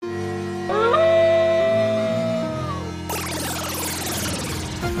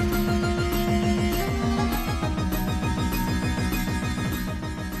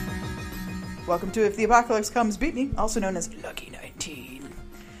Welcome to If the Apocalypse Comes, Beat Me, also known as Lucky 19.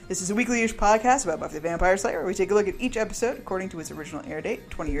 This is a weekly-ish podcast about Buffy the Vampire Slayer, where we take a look at each episode according to its original air date,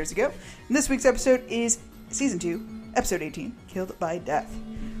 20 years ago. And this week's episode is Season 2, Episode 18, Killed by Death.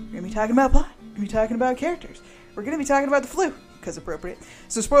 We're going to be talking about plot, we're going to be talking about characters, we're going to be talking about the flu, because appropriate.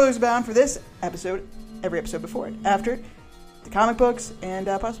 So spoilers abound for this episode, every episode before it, after it, the comic books, and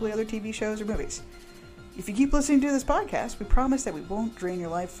possibly other TV shows or movies. If you keep listening to this podcast, we promise that we won't drain your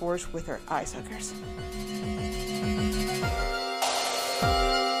life force with our eye suckers.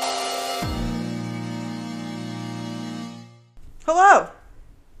 Hello!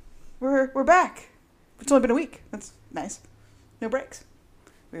 We're back. It's only been a week. That's nice. No breaks.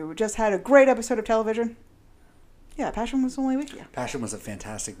 We just had a great episode of television. Yeah, Passion was only a week. Yeah. Passion was a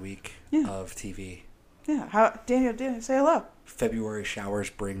fantastic week of TV. Yeah. Daniel, say hello. February showers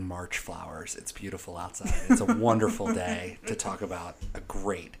bring March flowers. It's beautiful outside. It's a wonderful day to talk about a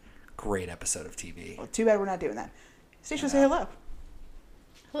great episode of TV. Well, too bad we're not doing that. Stacia, say hello.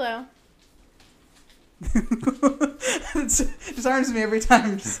 Hello. It disarms me every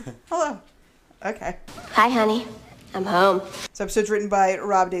time. Just, hello. Okay. Hi, honey. I'm home. This episode's written by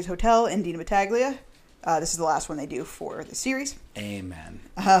Rob Days Hotel and Dina Battaglia. This is the last one they do for the series. Amen.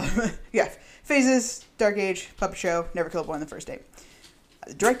 Phases, Dark Age, Puppet Show, Never Kill a Boy on the First Date.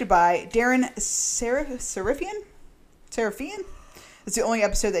 Directed by Darren Serafian? It's the only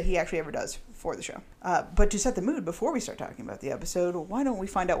episode that he actually ever does for the show. But to set the mood before we start talking about the episode, why don't we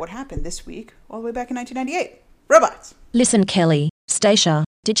find out what happened this week, all the way back in 1998? Robots! Listen, Kelly, Stacia,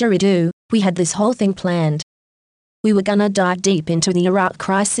 didgeridoo, we had this whole thing planned. We were gonna dive deep into the Iraq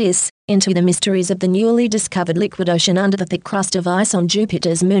crisis, into the mysteries of the newly discovered liquid ocean under the thick crust of ice on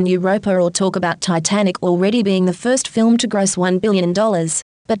Jupiter's moon Europa, or talk about Titanic already being the first film to gross $1 billion.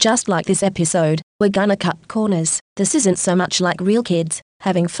 But just like this episode, we're gonna cut corners. This isn't so much like real kids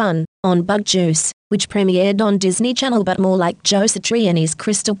having fun on Bug Juice, which premiered on Disney Channel, but more like Joe Satriani's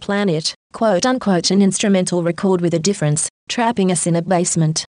Crystal Planet, quote-unquote an instrumental record with a difference, trapping us in a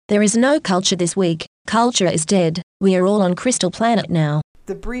basement. There is no culture this week. Culture is dead. We are all on Crystal Planet now.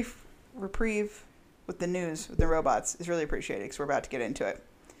 The brief reprieve with the news with the robots is really appreciated because we're about to get into it.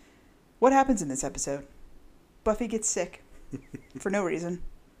 What happens in this episode? Buffy gets sick for no reason.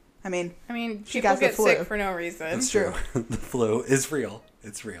 I mean, she people got the get flu. sick for no reason. It's true. The flu is real.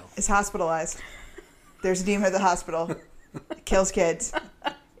 It's real. It's hospitalized. There's a demon at the hospital. It kills kids.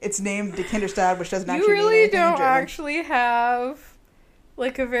 It's named De Kinderstad, which doesn't actually mean anything. You really in don't German. actually have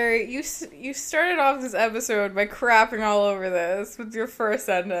like a very... You started off this episode by crapping all over this with your first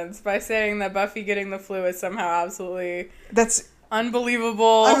sentence by saying that Buffy getting the flu is somehow absolutely... That's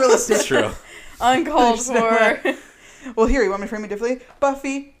unbelievable. unrealistic. It's true. Uncalled for. Well, here, you want me to frame it differently?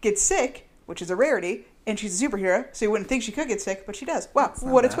 Buffy gets sick, which is a rarity, and she's a superhero, so you wouldn't think she could get sick, but she does. Wow,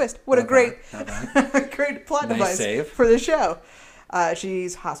 what a twist. What a great great plot Nice device save. for the show.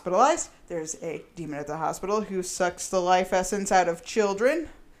 She's hospitalized. There's a demon at the hospital who sucks the life essence out of children.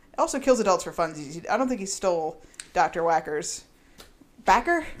 Also kills adults for funsies. I don't think he stole Dr. Wacker's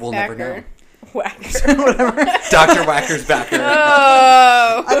backer? We'll never know. Whacker. Whatever. Dr. Wacker's backer.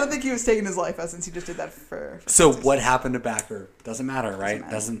 Oh. I don't think he was taking his life essence. He just did that for So funsies. what happened to Backer? Doesn't matter, right?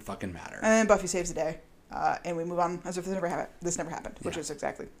 Doesn't fucking matter. And then Buffy saves the day, and we move on as if this never happened, which is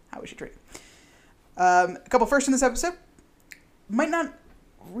exactly how we should treat it. A couple firsts in this episode. Might not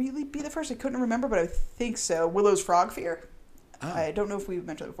really be the first. I couldn't remember, but I think so. Willow's frog fear. Oh. I don't know if we've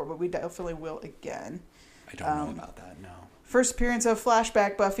mentioned it before, but we definitely will again. I don't know about that, no. First appearance of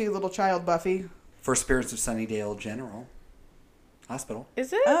flashback Buffy, little child Buffy. First appearance of Sunnydale General Hospital.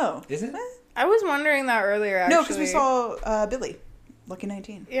 Is it? Oh. Is it? I was wondering that earlier, actually. No, because we saw Billy. Lucky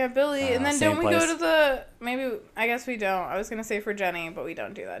 19. Yeah, Billy. And then same don't we place. go to the... Maybe... I guess we don't. I was going to say for Jenny, but we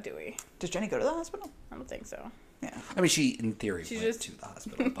don't do that, do we? Does Jenny go to the hospital? I don't think so. Yeah. I mean, she, in theory, She went just- to the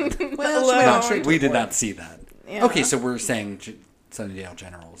hospital. But Well, she went on Alone. straight to we the did floor. not see that. Yeah. Okay, so we're saying Sunnydale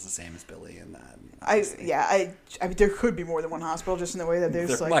General is the same as Billy in that. I mean, there could be more than one hospital, just in the way that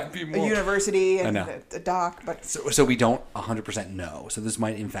there's There like might be a more. university I and know. a doc, but So we don't 100% know. So this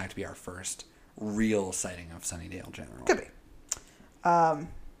might, in fact, be our first real sighting of Sunnydale General. could be.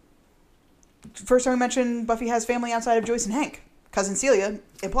 First time we mentioned Buffy has family outside of Joyce and Hank. Cousin Celia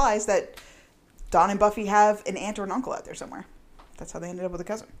implies that Dawn and Buffy have an aunt or an uncle out there somewhere. That's how they ended up with a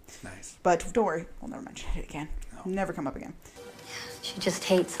cousin. Nice. But don't worry, we'll never mention it again. No. Never come up again. She just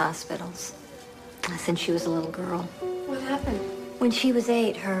hates hospitals. Since she was a little girl. What happened? When she was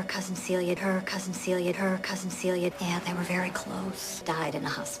 8, her cousin Celia, yeah, they were very close. Died in a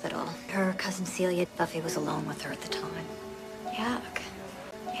hospital. Her cousin Celia, Buffy was alone with her at the time. Yuck.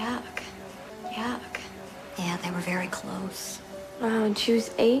 Yeah, they were very close. Wow, and she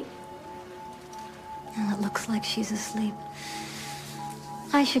was 8? Well, it looks like she's asleep.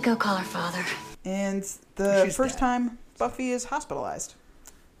 I should go call her father. And the She's first dead. time Buffy is hospitalized.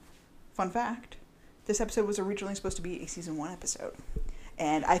 Fun fact, this episode was originally supposed to be a season 1 episode.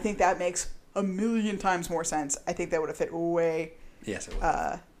 And I think that makes a million times more sense. I think that would have fit way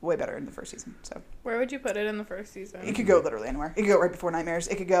better in the first season. So Where would you put it in the first season? it could go literally anywhere. It could go right before Nightmares.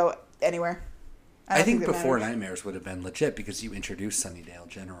 It could go anywhere. I don't think that Before matters. Nightmares would have been legit because you introduce Sunnydale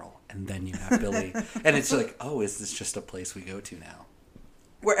General and then you have Billy. And it's like, oh, is this just a place we go to now?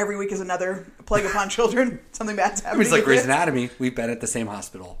 Where every week is another plague upon children. Something bad's I happening. mean, it's like with Grey's it. Anatomy. We've been at the same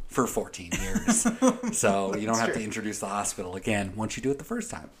hospital for 14 years. So you don't have true. to introduce the hospital again once you do it the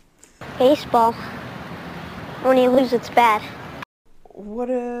first time. Baseball. When you lose, it's bad. What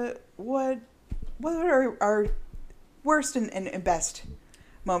are our worst and best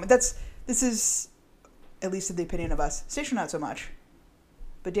moment? This is, at least in the opinion of us, Station not so much,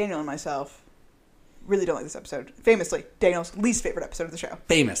 but Daniel and myself really don't like this episode. Famously, Daniel's least favorite episode of the show.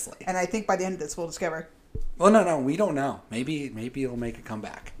 Famously. And I think by the end of this, we'll discover Well, no, we don't know. Maybe it'll make a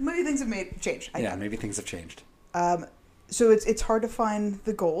comeback. maybe things have changed. I Yeah, think. maybe things have changed. So it's hard to find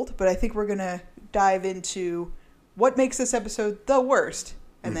the gold, but I think we're gonna dive into what makes this episode the worst,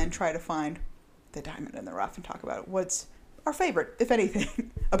 and then try to find the diamond in the rough and talk about what's our favorite, if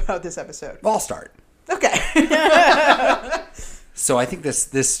anything, about this episode. Well, I'll start. Okay. So I think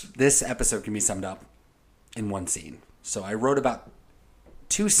this episode can be summed up in one scene. So I wrote about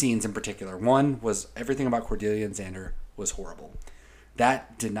 2 scenes in particular. One was everything about Cordelia and Xander was horrible.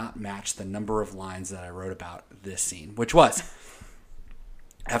 That did not match the number of lines that I wrote about this scene, which was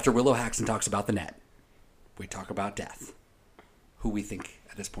after Willow Haxton talks about the net, we talk about death, who we think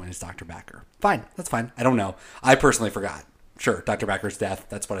at this point is Dr. Backer. Fine, that's fine. I don't know. I personally forgot. Sure, Dr. Backer's death.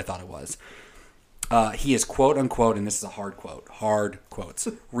 That's what I thought it was. He is quote unquote, and this is a hard quotes,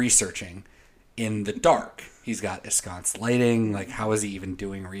 researching in the dark. He's got ensconced lighting. Like, how is he even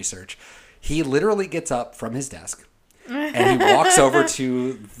doing research? He literally gets up from his desk and he walks over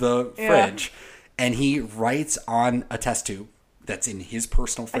to the fridge and he writes on a test tube that's in his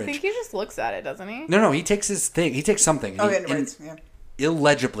personal I fridge. think he just looks at it, doesn't he? No, he takes his thing. He takes something. Oh, and yeah, he- right. Yeah.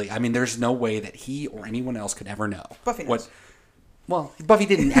 illegibly. I mean, there's no way that he or anyone else could ever know. Buffy knows. Well, Buffy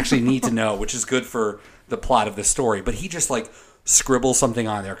didn't actually need to know, which is good for the plot of the story. But he just scribbles something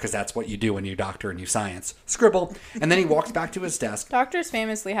on there because that's what you do when you doctor and you science. Scribble. And then he walks back to his desk. Doctors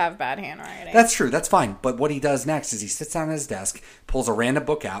famously have bad handwriting. That's true. That's fine. But what he does next is he sits down at his desk, pulls a random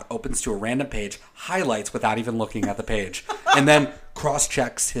book out, opens to a random page, highlights without even looking at the page, and then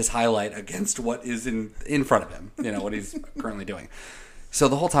cross-checks his highlight against what is in front of him, what he's currently doing. So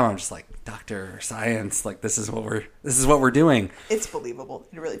the whole time I'm just like, Doctor Science, this is what we're doing. It's believable.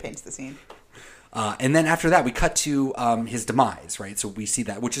 It really paints the scene. And then after that, we cut to his demise, right? So we see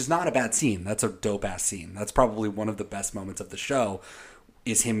that, which is not a bad scene. That's a dope-ass scene. That's probably one of the best moments of the show,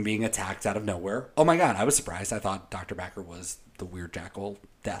 is him being attacked out of nowhere. Oh my God, I was surprised. I thought Dr. Backer was the weird jackal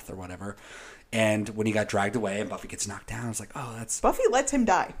death or whatever. And when he got dragged away and Buffy gets knocked down, I was like, oh, that's... Buffy lets him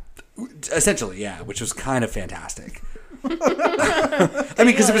die. Essentially, yeah, which was kind of fantastic. I mean,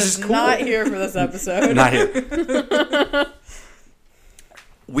 because it was just cool. Not here for this episode. Not here.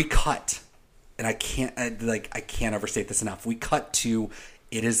 We cut, and I can't overstate this enough. We cut to,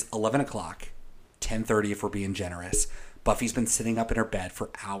 it is 11 o'clock, 10:30 if we're being generous. Buffy's been sitting up in her bed for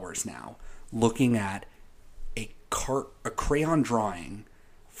hours now, looking at a crayon drawing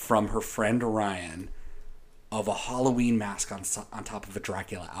from her friend Orion of a Halloween mask on top of a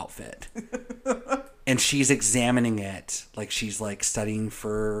Dracula outfit. And she's examining it like she's studying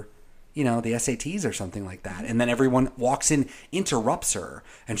for, the SATs or something like that. And then everyone walks in, interrupts her,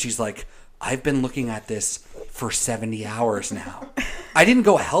 and she's like, I've been looking at this for 70 hours now. I didn't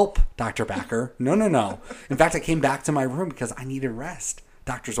go help Dr. Backer. No. In fact, I came back to my room because I needed rest.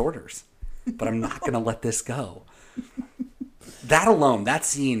 Doctor's orders. But I'm not going to let this go. That alone, that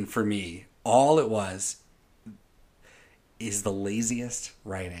scene for me, all it was is the laziest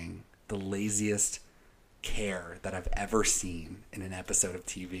writing, the laziest care that I've ever seen in an episode of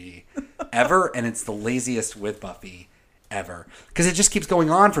TV ever. And it's the laziest with Buffy ever, because it just keeps going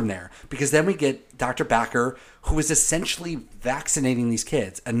on from there. Because then we get Dr. Backer, who is essentially vaccinating these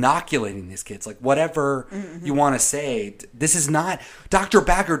kids, inoculating these kids, whatever you want to say. This is not, Dr.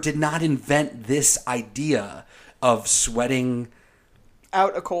 Backer did not invent this idea of sweating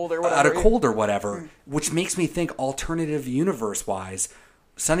Out a cold or whatever. Which makes me think alternative universe wise,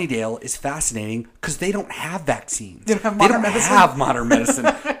 Sunnydale is fascinating because they don't have vaccines. They don't have modern medicine.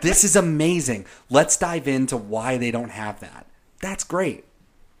 This is amazing. Let's dive into why they don't have that. That's great.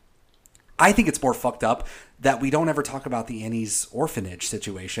 I think it's more fucked up that we don't ever talk about the Annie's orphanage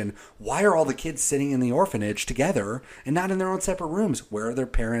situation. Why are all the kids sitting in the orphanage together and not in their own separate rooms? Where are their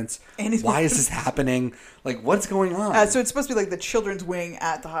parents? Annie's Why is this happening? Like, what's going on? So it's supposed to be like the children's wing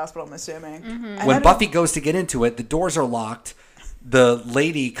at the hospital, I'm assuming. And When Buffy goes to get into it, the doors are locked. The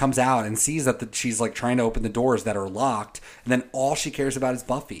lady comes out and sees that she's like trying to open the doors that are locked. And then all she cares about is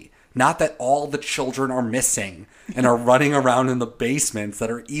Buffy. Not that all the children are missing and are running around in the basements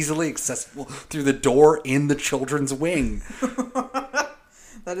that are easily accessible through the door in the children's wing.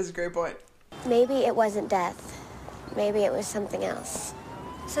 That is a great point. Maybe it wasn't death. Maybe it was something else.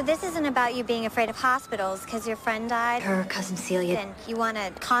 So this isn't about you being afraid of hospitals because your friend died? Her cousin Celia. And you want to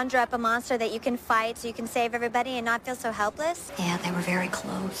conjure up a monster that you can fight so you can save everybody and not feel so helpless? Yeah, they were very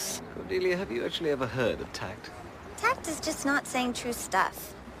close. Cordelia, have you actually ever heard of tact? Tact is just not saying true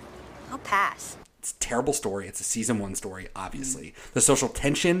stuff. I'll pass. It's a terrible story. It's a season 1 story, obviously. The social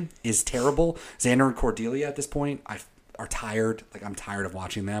tension is terrible. Xander and Cordelia at this point are tired. Like, I'm tired of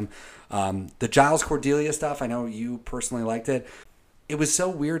watching them. The Giles Cordelia stuff, I know you personally liked it. It was so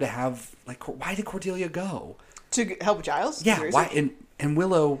weird to have, like, why did Cordelia go? To help Giles? Yeah, Seriously? why? And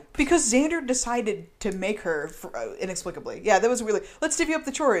Willow... Because Xander decided to make her inexplicably. Yeah, that was really... Let's divvy up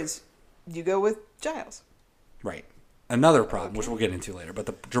the chores. You go with Giles. Right. Another problem, which we'll get into later, but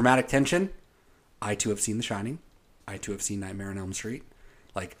the dramatic tension, I too have seen The Shining. I too have seen Nightmare on Elm Street.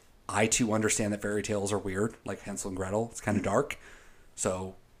 Like, I too understand that fairy tales are weird, like Hansel and Gretel. It's kind of dark.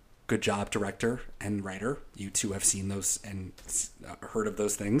 So, good job, director and writer. You too have seen those and heard of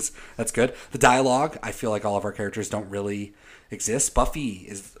those things. That's good. The dialogue, I feel like all of our characters don't really exist. Buffy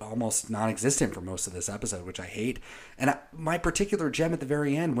is almost non-existent for most of this episode, which I hate. And my particular gem at the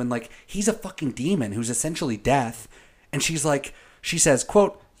very end, when, like, he's a fucking demon who's essentially death, and she says,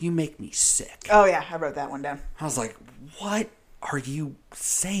 quote, "You make me sick." Oh, yeah, I wrote that one down. I was like, what are you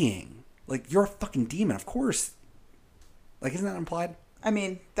saying? Like, you're a fucking demon, of course. Like, isn't that implied? I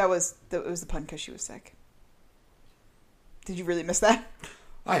mean, it was the pun because she was sick. Did you really miss that?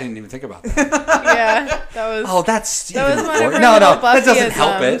 I didn't even think about that. Yeah, that was. Oh, that's That was even one of more. her No, little that doesn't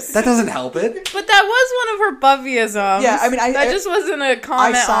help it. Buffyisms. That doesn't help it. But that was one of her Buffyisms. Yeah, I mean, that just wasn't a I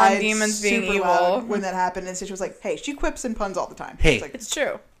comment on sighed demons being super evil. loud when that happened, and she was like, hey, she quips and puns all the time. Hey. It's like, It's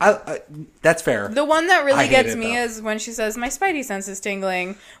true. That's fair. The one that I really hate gets it, me though. is when she says, "My spidey sense is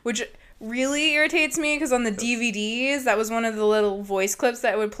tingling," which really irritates me because on the DVDs, that was one of the little voice clips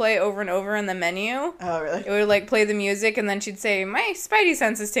that would play over and over in the menu. oh, really? It would, like, play the music, and then she'd say, "My spidey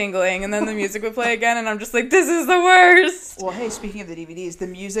sense is tingling," and then the music would play again, and I'm just like, this is the worst. Well, hey, speaking of the DVDs, the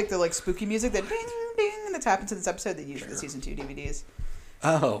music, the, like, spooky music, that ding, ding, that's happened to this episode, they used for the season 2 DVDs.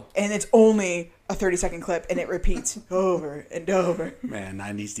 Oh, And it's only a 30-second clip, and it repeats over and over. man,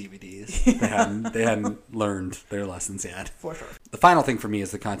 90s DVDs. They hadn't learned their lessons yet. For sure. The final thing for me is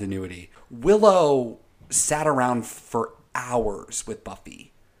the continuity. Willow sat around for hours with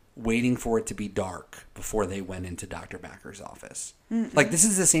Buffy, waiting for it to be dark before they went into Dr. Backer's office. Mm-hmm. Like, this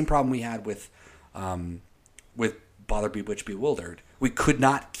is the same problem we had with Bother Bewitched Bewildered. We could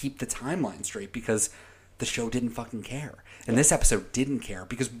not keep the timeline straight because the show didn't fucking care. And this episode didn't care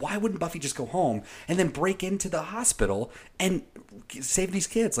because why wouldn't Buffy just go home and then break into the hospital and save these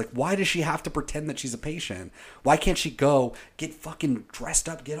kids? Like, why does she have to pretend that she's a patient? Why can't she go get fucking dressed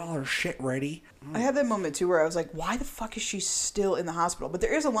up, get all her shit ready? I had that moment, too, where I was like, why the fuck is she still in the hospital? But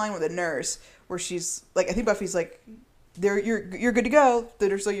there is a line with a nurse where she's, like, I think Buffy's like, you're good to go. The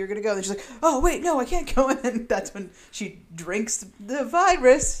nurse is like, you're good to go. And she's like, oh, wait, no, I can't go. And that's when she drinks the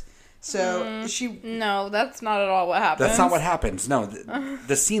virus. So No, that's not at all what happens. That's not what happens. No,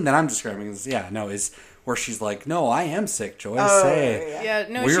 the scene that I'm describing is where she's like, "No, I am sick, Joyce. Hey, Yeah,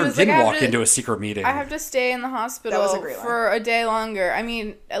 no, we she was didn't like, walk into a secret meeting. I have to stay in the hospital That was a great line. for a day longer. I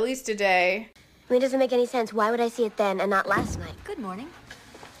mean, at least a day. I mean, it doesn't make any sense. Why would I see it then and not last night? Good morning.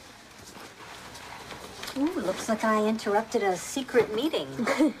 Ooh, looks like I interrupted a secret meeting.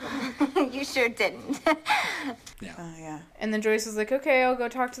 You sure didn't. Yeah. And then Joyce was like, okay, I'll go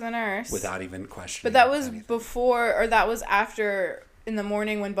talk to the nurse. without even questioning. But that was anything. before, or that was after, in the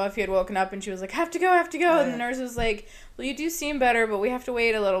morning when Buffy had woken up and she was like, have to go. And the nurse was like, well, you do seem better, but we have to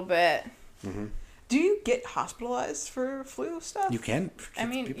wait a little bit. Mm-hmm. Do you get hospitalized for flu stuff? You can. I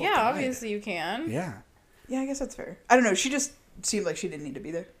mean, People yeah, died. obviously you can. Yeah. Yeah, I guess that's fair. I don't know. She just seemed like she didn't need to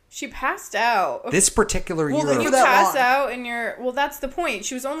be there. She passed out. This particular year. then You for that pass long. out and you're... Well, that's the point.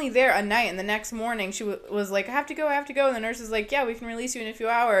 She was only there a night, and the next morning she was like, I have to go. And the nurse was like, yeah, we can release you in a few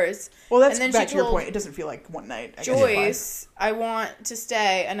hours. Well, that's and then back she to your told point. It doesn't feel like one night. I guess. Joyce, I want to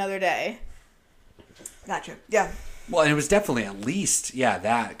stay another day. Gotcha. Yeah. Well, and it was definitely at least,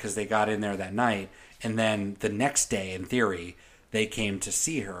 that, because they got in there that night. And then the next day, in theory, they came to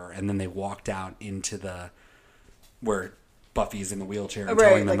see her, and then they walked out into where Buffy's in the wheelchair and Right,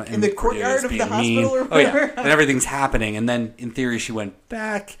 telling them like in the courtyard of the hospital or Oh yeah, whatever. and everything's happening, and then in theory she went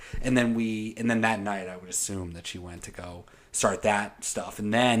back, and then that night I would assume that she went to go start that stuff,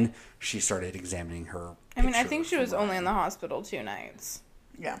 and then she started examining her. I mean, I picture think she from was only Ryan. in the hospital 2 nights.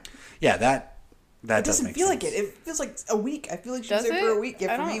 Yeah. Yeah, that It doesn't make feel sense. like it. It feels like a week. I feel like she was Does there for it? a week.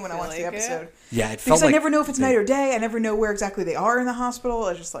 Yeah, I for me don't when I feel watched the like it. episode. Yeah, it felt Because like I never know if it's night or day. I never know where exactly they are in the hospital.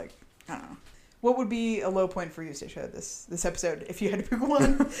 I just like, I don't know. What would be a low point for you, Stacia, this episode, if you had to pick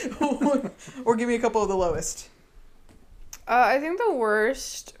one? Or give me a couple of the lowest. I think the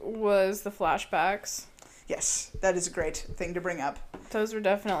worst was the flashbacks. Yes, that is a great thing to bring up. Those were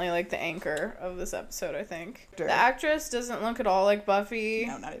definitely like the anchor of this episode, I think. Sure. The actress doesn't look at all like Buffy.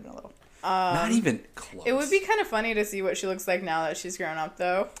 No, not even a little. Not even close. It would be kind of funny to see what she looks like now that she's grown up,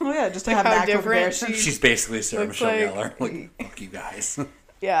 though. Oh yeah, just to Like have how that different comparison. she- She's basically Sarah looks Michelle like- Gellar. Like, fuck you guys.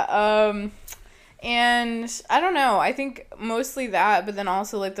 Yeah, and I don't know, I think mostly that, but then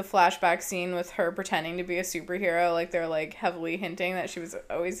also like the flashback scene with her pretending to be a superhero, like they're like heavily hinting that she was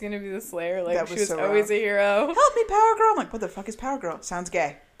always going to be the Slayer, like That she was was so always rough. a hero. Help me, Power Girl. I'm like, what the fuck is Power Girl? Sounds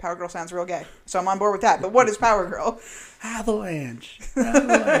gay. Power Girl sounds real gay. So I'm on board with that. But what is Power Girl? Avalanche.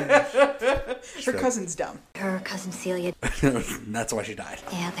 Her cousin's dumb. Her cousin Celia. That's why she died.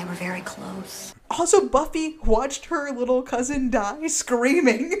 Yeah, they were very close. Also, Buffy watched her little cousin die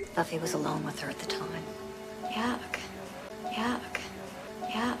screaming. Buffy was alone with her at the time. Yuck. Yuck.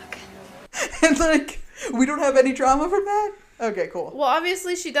 Yuck. And like, we don't have any trauma from that? Okay, cool. Well,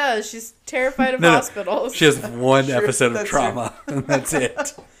 obviously she does. She's terrified of No, hospitals. She has one episode of that's trauma, and that's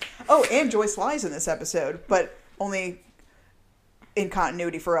it. Oh, and Joyce lies in this episode, but only in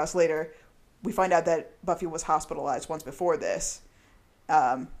continuity for us later. We find out that Buffy was hospitalized once before this,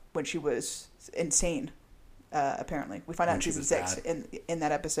 when she was insane, apparently. We find out When in she season was 6 bad. in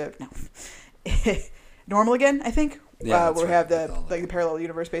that episode. No. Normal again, I think? Yeah, that's where we right. have With all the parallel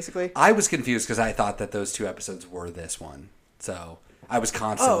universe, basically. I was confused because I thought that those 2 episodes were this one. So I was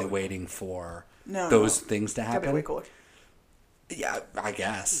constantly waiting for those things to That'd be happen. way cooler. Yeah, I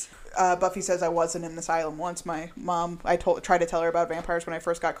guess. Buffy says I was in an asylum once. My mom, tried to tell her about vampires when I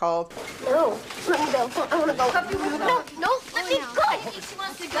first got called. No, let me go. I want to go. No, let me go. She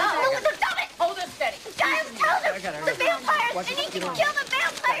wants to go. No, stop it. Hold her steady. Giles, tell them. The vampires. I need you to kill the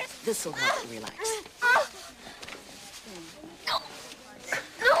vampires. This will help you relax.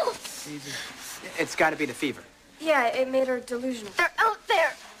 No. It's got to be the fever. Yeah, it made her delusional. They're out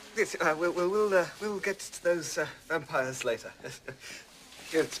there. Yes, we'll get to those vampires later.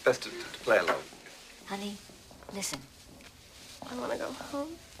 It's best to play along. Honey, listen. I want to go home.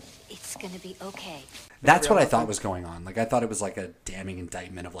 It's gonna be okay. That's what I thought was going on. Like, I thought it was like a damning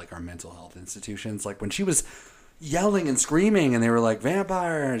indictment of like our mental health institutions. Like when she was yelling and screaming and they were like,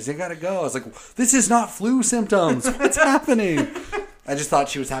 vampires, they gotta go. I was like, this is not flu symptoms. What's happening? I just thought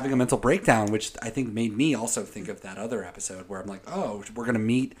she was having a mental breakdown, which I think made me also think of that other episode where I'm like, oh, we're going to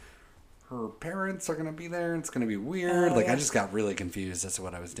meet, her parents are going to be there, and it's going to be weird. I just got really confused as to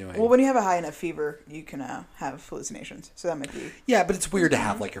what I was doing. Well, when you have a high enough fever, you can have hallucinations. So that might be... Yeah, but it's weird to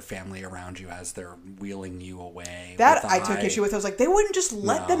have like your family around you as they're wheeling you away. That with I took issue with. I was like, they wouldn't just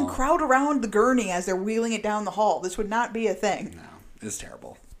let them crowd around the gurney as they're wheeling it down the hall. This would not be a thing. No, it's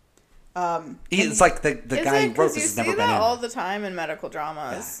terrible. It's like the guy who wrote this has never see been that in. all the time in medical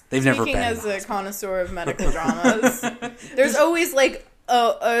dramas. Yeah, they've never Speaking been in as the a connoisseur of medical dramas, there's always like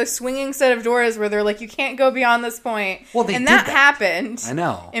a swinging set of doors where they're like, you can't go beyond this point. Well, they and did that that. happened. I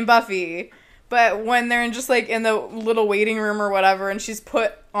know. In Buffy. But when they're in just like in the little waiting room or whatever, and she's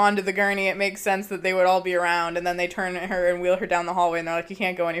put onto the gurney, it makes sense that they would all be around, and then they turn her and wheel her down the hallway, and they're like, you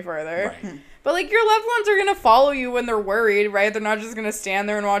can't go any further. Right. But like your loved ones are gonna follow you when they're worried, right? They're not just gonna stand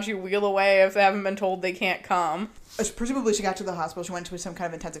there and watch you wheel away if they haven't been told they can't come. Presumably she got to the hospital, she went to some kind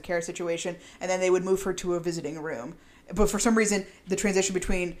of intensive care situation, and then they would move her to a visiting room. But for some reason, the transition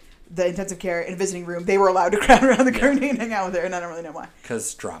between the intensive care and visiting room, they were allowed to crowd around the gurney and hang out with her, and I don't really know why.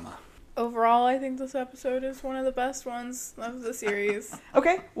 Because drama. Overall, I think this episode is one of the best ones of the series.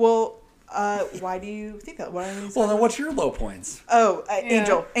 Okay, well, why do you think that? Well, then what's your low points? Oh,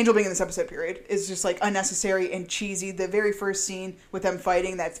 Angel being in this episode period is just like unnecessary and cheesy. The very first scene with them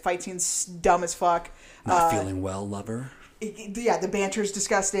fighting, that fight scene's dumb as fuck. Not feeling well, lover? The banter's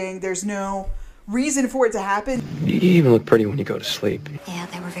disgusting. There's no reason for it to happen. You even look pretty when you go to sleep. Yeah,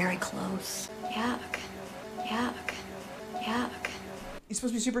 they were very close. Yuck. Yuck. Yuck. He's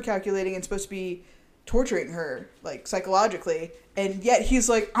supposed to be super calculating and supposed to be torturing her, like, psychologically. And yet he's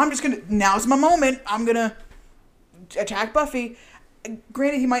like, now's my moment. I'm gonna attack Buffy.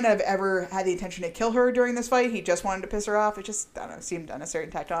 granted, he might not have ever had the intention to kill her during this fight. He just wanted to piss her off. It just, I don't know, seemed unnecessary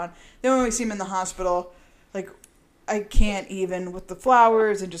and tacked on. Then when we see him in the hospital, like, I can't even with the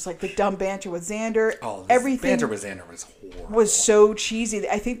flowers and just like the dumb banter with Xander. Oh, everything banter with Xander was horrible. Was so cheesy.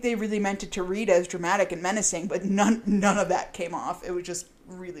 I think they really meant it to read as dramatic and menacing, but none of that came off. It was just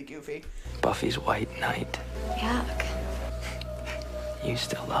really goofy. Buffy's white knight. Yuck. You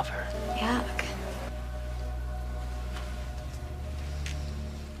still love her. Yuck.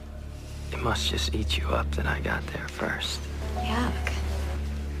 It must just eat you up that I got there first. Yuck.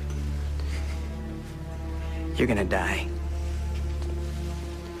 You're gonna die.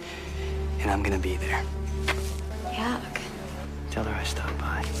 And I'm gonna be there. Yuck. Tell her I stopped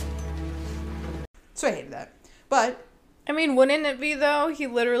by. So I hated that. But I mean, wouldn't it be, though? He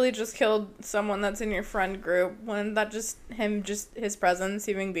literally just killed someone that's in your friend group. Wouldn't that just his presence,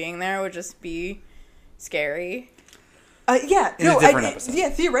 even being there, would just be scary? Yeah. In a different episode. Yeah,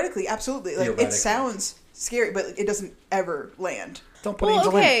 theoretically, absolutely. Like, Theoretically. it sounds scary, but it doesn't ever land. Don't put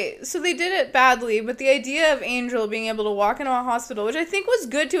Angel in. Okay, so they did it badly, but the idea of Angel being able to walk into a hospital, which I think was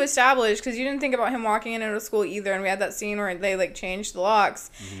good to establish, because you didn't think about him walking into a school either, and we had that scene where they, like, changed the locks,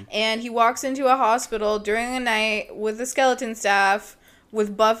 and he walks into a hospital during the night with the skeleton staff,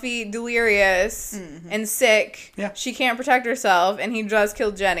 with Buffy delirious and sick. Yeah. She can't protect herself, and he just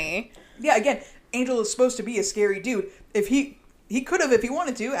killed Jenny. Yeah, again, Angel is supposed to be a scary dude. If he could have, if he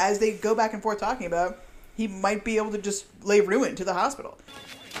wanted to, as they go back and forth talking about, he might be able to just lay ruin to the hospital.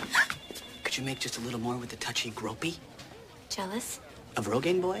 Could you make just a little more with the touchy gropey? Jealous? Of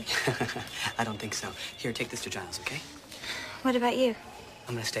Rogaine boy? I don't think so. Here, take this to Giles, okay? What about you?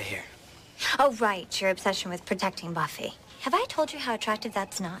 I'm gonna stay here. Oh, right. Your obsession with protecting Buffy. Have I told you how attractive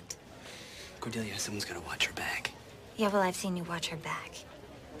that's not? Cordelia, someone's gotta watch her back. Yeah, well, I've seen you watch her back.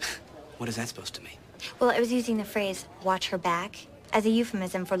 What is that supposed to mean? Well, I was using the phrase, watch her back, as a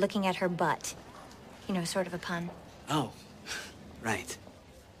euphemism for looking at her butt. You know, sort of a pun. Oh, right.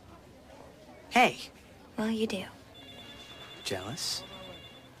 Hey. Well, you do. Jealous?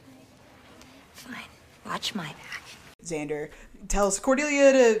 Fine. Watch my back. Xander tells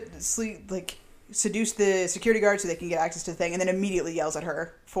Cordelia to seduce the security guard so they can get access to the thing, and then immediately yells at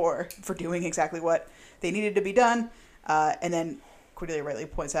her for doing exactly what they needed to be done. And then Cordelia rightly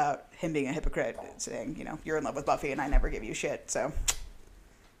points out him being a hypocrite, saying, you know, you're in love with Buffy and I never give you shit. So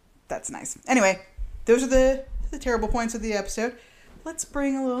that's nice. Anyway, those are the terrible points of the episode. Let's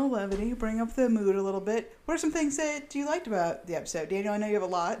bring a little levity, bring up the mood a little bit. What are some things that you liked about the episode? Daniel, I know you have a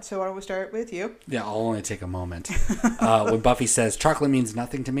lot, so why don't we start with you? Yeah, I'll only take a moment. When Buffy says, chocolate means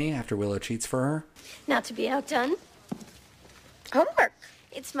nothing to me after Willow cheats for her. Not to be outdone. Homework.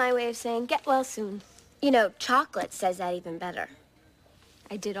 It's my way of saying get well soon. You know, chocolate says that even better.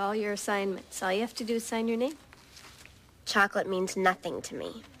 I did all your assignments. All you have to do is sign your name. Chocolate means nothing to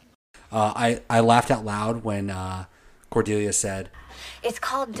me. I laughed out loud when Cordelia said, It's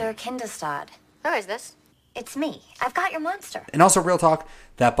called Der Kinderstad. Who is this? It's me. I've got your monster. and also real talk,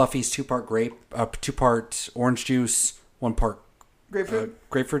 that Buffy's two-part orange juice, 1 part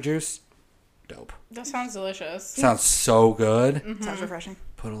grapefruit juice. Dope. That sounds delicious. Sounds so good. Sounds refreshing.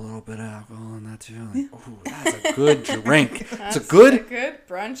 Put a little bit of alcohol in that too. Like, ooh, that's a good drink. It's a good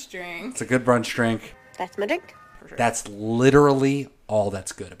brunch drink. It's a good brunch drink. That's my drink. That's literally all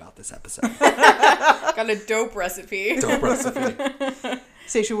that's good about this episode. Got a dope recipe. Dope recipe.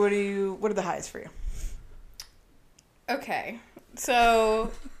 Stacia, what are the highs for you? Okay,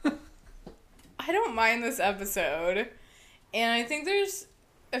 so I don't mind this episode, and I think there's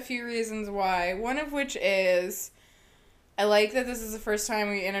a few reasons why. One of which is I like that this is the first time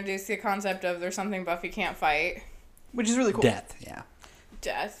we introduce the concept of there's something Buffy can't fight. Which is really cool. Death, yeah.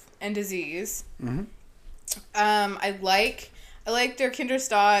 Death and disease. Mm-hmm. I like their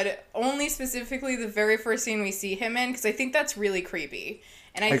Kinderstad, only specifically the very first scene we see him in, because I think that's really creepy.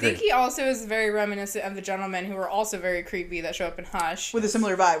 And I think he also is very reminiscent of the gentlemen who are also very creepy that show up in Hush. With a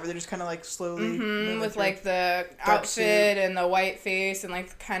similar vibe, where they're just kind of like slowly... with like the outfit and the white face and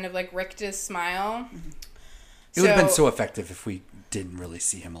like kind of like rictus smile. Mm-hmm. It would have been so effective if we didn't really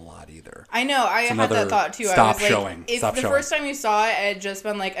see him a lot either. I know, I had that thought too. Stop I was like, showing. If Stop the showing. first time you saw it, it had just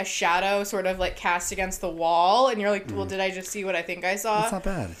been like a shadow sort of like cast against the wall, and you're like, well, did I just see what I think I saw? That's not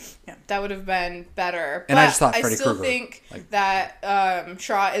bad. Yeah. That would have been better. And but I just thought Freddy still Krueger, think that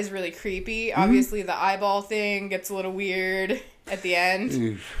Trot is really creepy. Obviously, the eyeball thing gets a little weird at the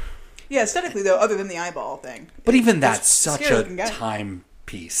end. Yeah, aesthetically though, other than the eyeball thing. But even that's such scary a looking guy. time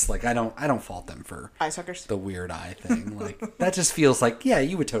piece. Like I don't fault them for eye suckers. The weird eye thing. Like that just feels like, yeah,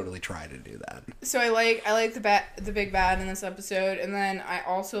 you would totally try to do that. So I like the big bad in this episode, and then I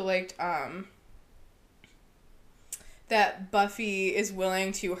also liked that Buffy is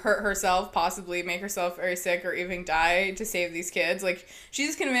willing to hurt herself, possibly make herself very sick or even die to save these kids. Like,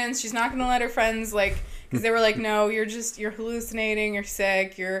 she's convinced she's not going to let her friends, like, because they were like, no, you're hallucinating, you're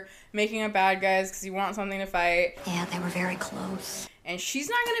sick, you're making up bad guys because you want something to fight. Yeah, they were very close. And she's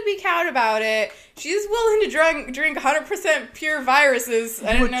not going to be cowed about it. She's willing to drink 100% pure viruses.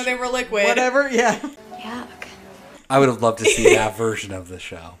 I didn't know they were liquid. Whatever, yeah. Yuck. I would have loved to see that version of the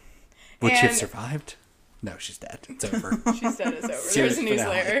show. Would she have survived? No, she's dead. It's over. She's dead. It's over. There's a new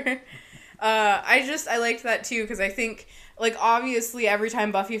Slayer. I liked that too, because I think, like, obviously every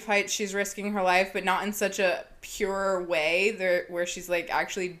time Buffy fights, she's risking her life, but not in such a pure way where she's, like,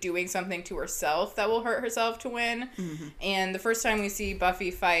 actually doing something to herself that will hurt herself to win. Mm-hmm. And the first time we see Buffy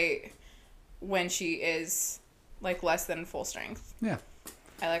fight when she is, like, less than full strength. Yeah.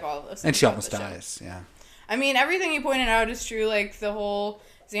 I like all of those things. And she almost dies, yeah. I mean, everything you pointed out is true. Like, the whole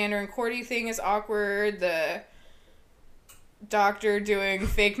Xander and Cordy thing is awkward. The doctor doing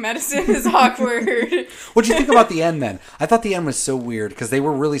fake medicine is awkward. What'd you think about the end, then? I thought the end was so weird, because they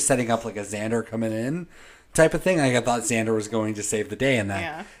were really setting up, like, a Xander coming in type of thing. Like, I thought Xander was going to save the day in that.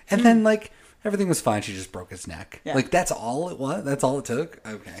 Yeah. And then, like, everything was fine. She just broke his neck. Yeah. Like, that's all it was? That's all it took?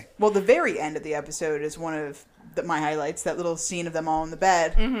 Okay. Well, the very end of the episode is one of my highlights. That little scene of them all in the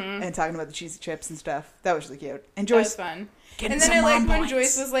bed and talking about the cheesy chips and stuff. That was really cute. And Joyce, that was fun. And then I liked when points.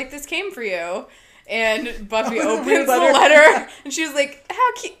 Joyce was like, "This came for you," and Buffy opens the letter, and she was like,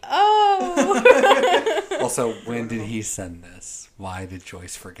 "How cute!" Oh. Also, when did he send this? Why did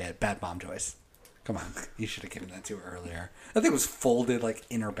Joyce forget? Bad mom, Joyce. Come on, you should have given that to her earlier. I think it was folded, like,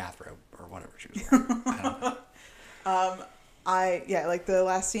 in her bathrobe or whatever she was wearing. I don't know. I like the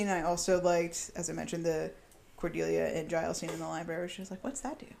last scene. I also liked, as I mentioned, the Cordelia and Giles scene in the library. She was like, "What's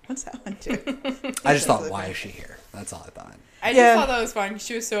that do? What's that one do?" I just thought, why is she here? That's all I thought. I just thought that was fun.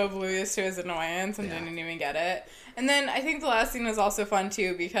 She was so oblivious to his annoyance and didn't even get it. And then I think the last scene was also fun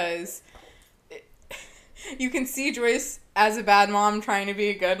too, because you can see Joyce as a bad mom trying to be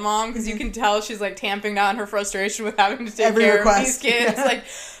a good mom, because you can tell she's, like, tamping down her frustration with having to take care of these kids. Yeah. Like,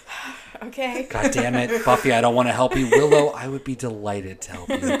 okay. God damn it, Buffy, I don't want to help you. Willow, I would be delighted to help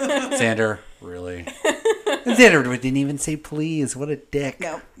you. Xander, really? And Xander didn't even say please. What a dick.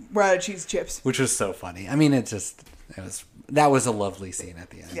 No, we're out of cheese chips. Which was so funny. I mean, that was a lovely scene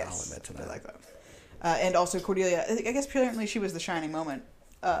at the end. Yes, I'll admit to that. I like that. And also Cordelia, I guess apparently she was the shining moment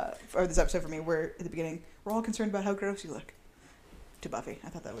for this episode for me, where at the beginning we're all concerned about how gross you look. To Buffy. I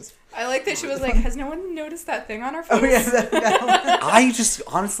thought that was... I like that she was like, has no one noticed that thing on her face? Oh, yeah. I just,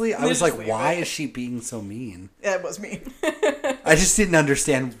 honestly, I was like, why is she being so mean? Yeah, it was mean. I just didn't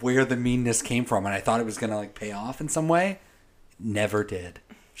understand where the meanness came from, and I thought it was going to, like, pay off in some way. Never did.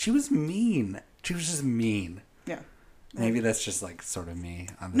 She was mean. She was just mean. Yeah. Maybe that's just, like, sort of me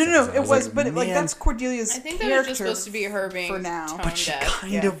on this No, episode. it was, but like, that's Cordelia's I think that was just supposed to be her being for now. But she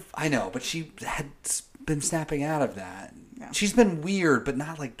kind of, I know, but she had been snapping out of that. Yeah. She's been weird, but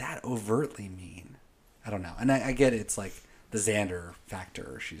not, like, that overtly mean. I don't know. And I get it's, like, the Xander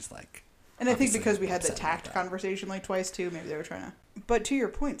factor. She's, like... And I think because we had the tact conversation, like, twice, too, maybe they were trying to... But to your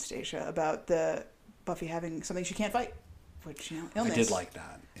point, Stacia, about the Buffy having something she can't fight, which, you know, illness. I did like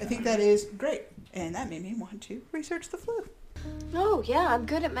that. Yeah. I think that is great. And that made me want to research the flu. Oh, yeah, I'm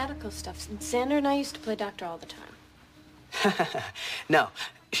good at medical stuff. Xander and I used to play doctor all the time. No,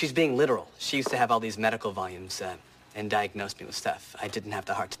 she's being literal. She used to have all these medical volumes and diagnosed me with stuff. I didn't have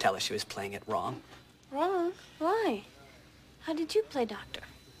the heart to tell her she was playing it wrong. Wrong? Why? How did you play doctor?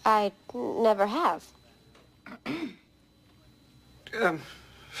 I never have.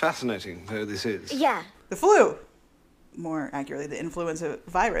 Fascinating though this is. Yeah. The flu. More accurately, the influenza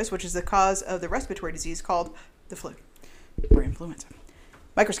virus, which is the cause of the respiratory disease called the flu, or influenza.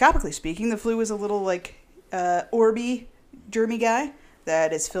 Microscopically speaking, the flu is a little, like, orby, germy guy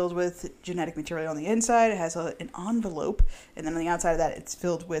that is filled with genetic material on the inside. It has an envelope, and then on the outside of that, it's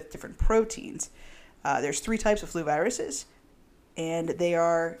filled with different proteins. There's 3 types of flu viruses, and they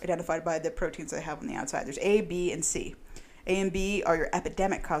are identified by the proteins they have on the outside. There's A, B, and C. A and B are your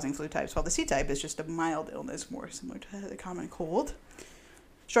epidemic-causing flu types, while the C type is just a mild illness, more similar to the common cold.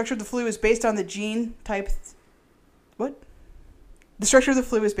 Structure of the flu is based on the gene type... What? The structure of the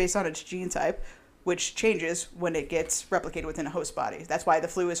flu is based on its gene type, which changes when it gets replicated within a host body. That's why the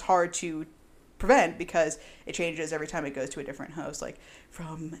flu is hard to prevent, because it changes every time it goes to a different host, like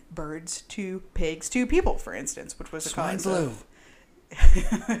from birds to pigs to people, for instance, which was the cause of...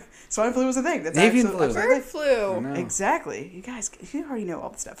 Swine flu was a thing. That's avian flu. Bird flu. Exactly. You guys, you already know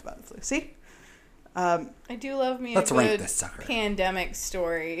all the stuff about the flu. See? I do love me Let's a rank good this sucker. pandemic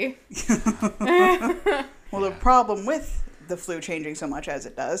story. Well, the problem with the flu changing so much as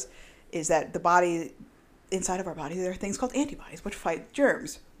it does is that the body inside of our body, there are things called antibodies, which fight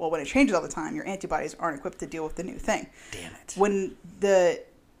germs. Well, when it changes all the time, your antibodies aren't equipped to deal with the new thing. Damn it.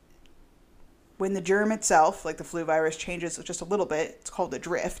 When the germ itself, like the flu virus, changes just a little bit, it's called a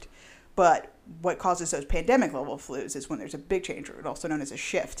drift. But what causes those pandemic level flus is when there's a big change, or also known as a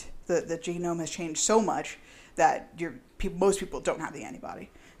shift. The genome has changed so much that most people don't have the antibody,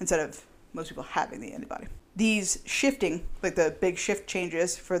 instead of most people having the antibody. These shifting, like the big shift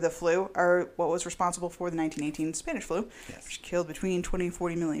changes for the flu, are what was responsible for the 1918 Spanish flu, which killed between 20 and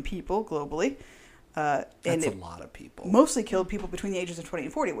 40 million people globally. That's a lot of people. Mostly killed people between the ages of 20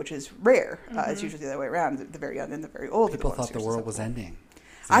 and 40, which is rare. It's usually the other way around. The very young and the very old. People thought the world was ending.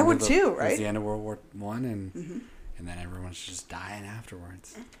 I would too, right? It was the end of World War I, and then everyone's just dying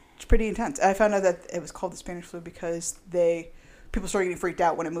afterwards. It's pretty intense. I found out that it was called the Spanish flu because people started getting freaked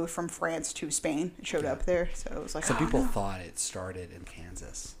out when it moved from France to Spain. It showed up there, so it was like, some people thought it started in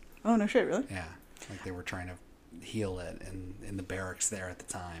Kansas. Oh, no shit, really? Yeah, like they were trying to heal it in the barracks there at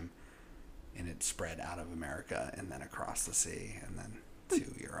the time, and it spread out of America and then across the sea and then to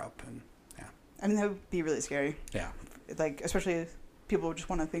Europe, and yeah. I mean, that would be really scary. Yeah. Like, especially if people just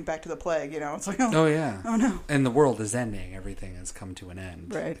want to think back to the plague, It's like, oh yeah. Oh, no. And the world is ending. Everything has come to an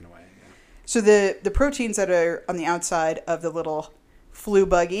end, right. In a way. Yeah. So the proteins that are on the outside of the little flu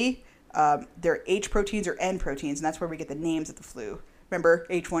buggy, they're H proteins or N proteins, and that's where we get the names of the flu. Remember,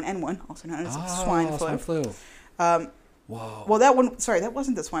 H1N1, also known as swine flu. Whoa. Well, that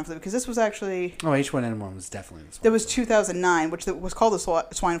wasn't the swine flu, because this was actually... Oh, H1N1 was definitely the swine flu. There was 2009, which was called the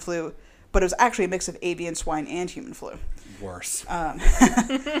swine flu, but it was actually a mix of avian, swine, and human flu. Worse.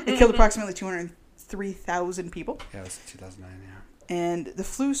 It killed approximately 203,000 people. Yeah, it was 2009, yeah. And the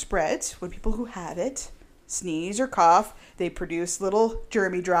flu spreads when people who have it sneeze or cough. They produce little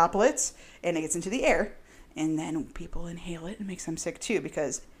germy droplets, and it gets into the air. And then people inhale it and makes them sick too,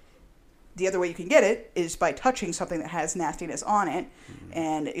 because the other way you can get it is by touching something that has nastiness on it.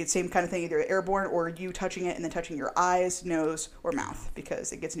 And it's the same kind of thing, either airborne or you touching it and then touching your eyes, nose, or mouth,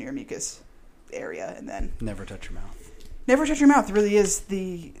 because it gets into your mucus area. And then never touch your mouth. Never touch your mouth. It really is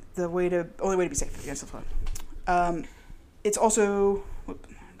the only way to be safe against the flu. It's also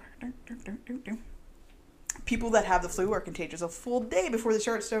people that have the flu are contagious a full day before they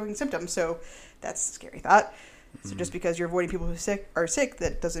start showing symptoms. So that's a scary thought. So just because you're avoiding people who are sick,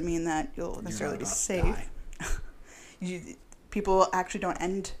 that doesn't mean that you'll necessarily be safe. People actually don't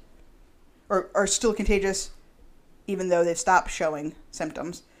end or are still contagious even though they've stopped showing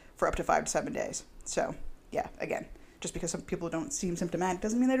symptoms for up to 5 to 7 days. So yeah, again, just because some people don't seem symptomatic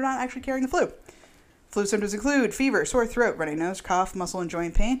doesn't mean they're not actually carrying the flu. Flu symptoms include fever, sore throat, runny nose, cough, muscle and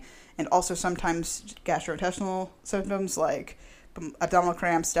joint pain, and also sometimes gastrointestinal symptoms like abdominal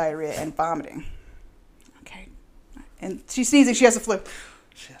cramps, diarrhea, and vomiting. Okay. And she's sneezing. She has the flu.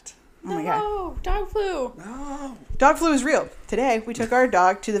 Shit. Oh my God. No, dog flu. No. Dog flu is real. Today, we took our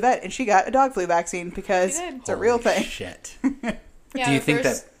dog to the vet, and she got a dog flu vaccine because it's a real thing. Shit. Yeah, Do you the think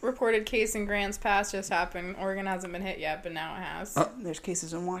first reported case in Grants Pass just happened. Oregon hasn't been hit yet, but now it has. There's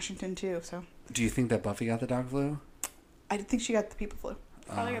cases in Washington, too. So. Do you think that Buffy got the dog flu? I think she got the people flu.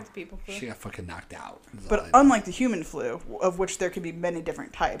 Probably got the people flu. She got fucking knocked out. But unlike the human flu, of which there can be many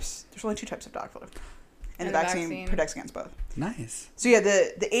different types, there's only 2 types of dog flu. And the vaccine protects against both. Nice. So yeah,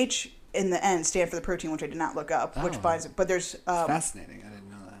 the H and the N stand for the protein, which I did not look up, which binds it. But there's... fascinating. I didn't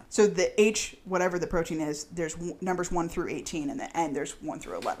know that. So the H, whatever the protein is, there's numbers 1 through 18, and the N, there's 1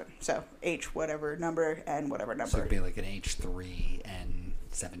 through 11. So H, whatever number, N, whatever number. So it'd be like an H3,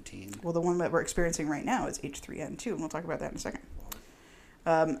 N17. Well, the one that we're experiencing right now is H3N2, and we'll talk about that in a second.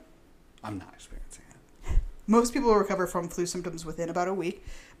 I'm not experiencing it. Most people will recover from flu symptoms within about a week,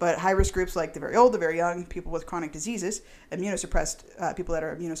 but high-risk groups like the very old, the very young, people with chronic diseases, immunosuppressed, people that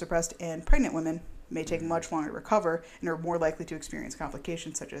are immunosuppressed, and pregnant women may take much longer to recover and are more likely to experience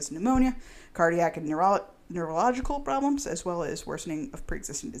complications such as pneumonia, cardiac and neurological problems, as well as worsening of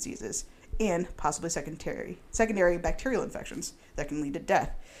pre-existing diseases, and possibly secondary bacterial infections that can lead to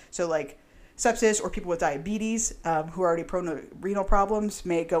death. So like sepsis or people with diabetes who are already prone to renal problems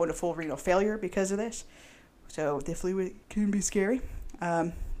may go into full renal failure because of this. So the flu can be scary,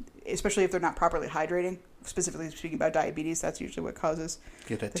 especially if they're not properly hydrating. Specifically speaking about diabetes, that's usually what causes.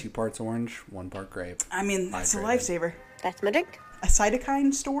 Get that 2 parts orange, 1 part grape. I mean, that's a lifesaver. That's my drink. A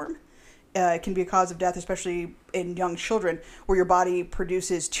cytokine storm can be a cause of death, especially in young children, where your body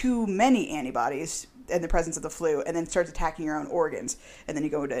produces too many antibodies in the presence of the flu and then starts attacking your own organs. And then you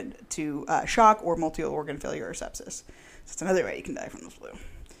go into shock or multi-organ failure or sepsis. So it's another way you can die from the flu.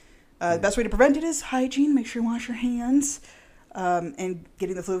 The best way to prevent it is hygiene. Make sure you wash your hands. And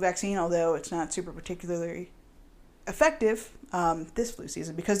getting the flu vaccine, although it's not super particularly effective this flu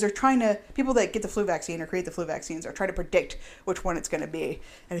season because they're people that get the flu vaccine or create the flu vaccines are trying to predict which one it's going to be.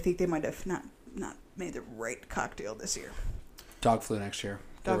 And I think they might have not made the right cocktail this year. Dog flu next year.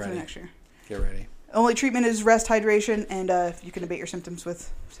 Flu next year. Get ready. Only treatment is rest, hydration, and you can abate your symptoms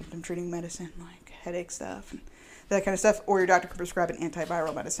with symptom treating medicine like headache stuff and that kind of stuff, or your doctor could prescribe an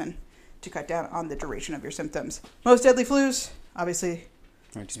antiviral medicine to cut down on the duration of your symptoms. Most deadly flus, obviously,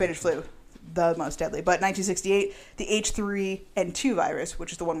 Spanish flu, the most deadly. But 1968, the H3N2 virus,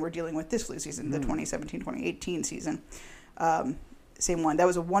 which is the one we're dealing with this flu season, the 2017-2018 season. Same one. That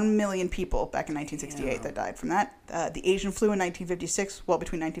was 1 million people back in 1968 that died from that. The Asian flu in 1956,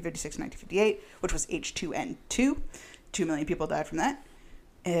 between 1956 and 1958, which was H2N2. 2 million people died from that.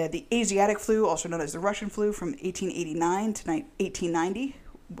 The Asiatic flu, also known as the Russian flu, from 1889 to 1890,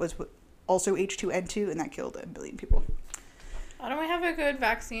 was also H2N2, and that killed 1 billion people. Why don't we have a good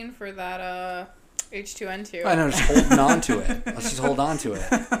vaccine for that H2N2? I know, just holding on to it. Let's just hold on to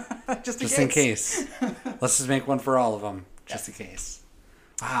it. just in case. Let's just make one for all of them, just in case.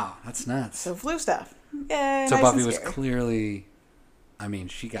 Wow, that's nuts. So flu stuff. Yeah. So nice Buffy and was scary. clearly,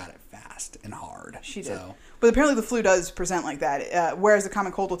 she got it fast and hard. She did. So. But apparently the flu does present like that. Whereas the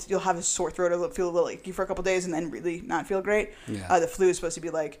common cold, you'll have a sore throat or feel a little achy for a couple days and then really not feel great. Yeah. The flu is supposed to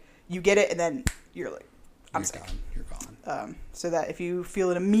be like, you get it and then you're like, I'm sick. You're gone. So that if you feel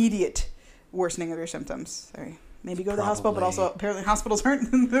an immediate worsening of your symptoms, maybe go to the hospital, but also apparently hospitals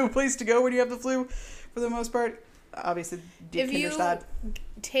aren't the place to go when you have the flu for the most part. Obviously, if you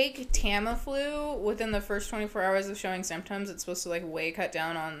take Tamiflu within the first 24 hours of showing symptoms, it's supposed to way cut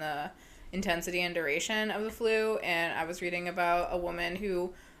down on the intensity and duration of the flu. And I was reading about a woman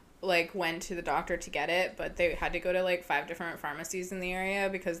who went to the doctor to get it, but they had to go to 5 different pharmacies in the area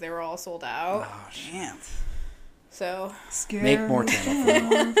because they were all sold out. Oh, damn. So scary. Make more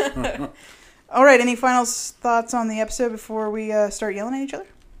Tamiflu. All right, any final thoughts on the episode before we start yelling at each other?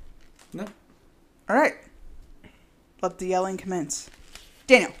 No. All right. Let the yelling commence.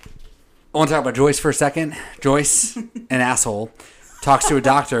 Daniel. I want to talk about Joyce for a second. Joyce, an asshole, talks to a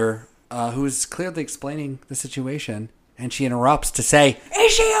doctor who's clearly explaining the situation, and she interrupts to say,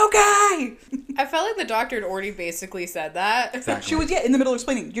 "Is she okay?" I felt like the doctor had already basically said that. Exactly. She was in the middle of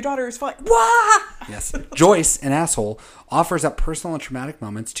explaining, your daughter is fine. Wah! Yes. Joyce, an asshole, offers up personal and traumatic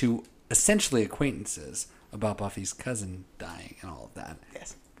moments to essentially acquaintances about Buffy's cousin dying and all of that.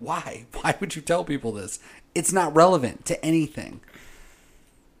 Yes. Why? Why would you tell people this? It's not relevant to anything.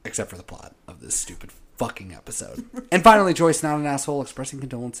 Except for the plot of this stupid fucking episode. And finally, Joyce, not an asshole, expressing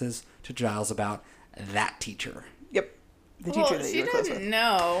condolences to Giles about that teacher. Yep. The teacher that you were close with. She didn't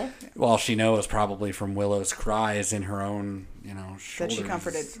know. Well, she knows probably from Willow's cries in her own, shoulders. That she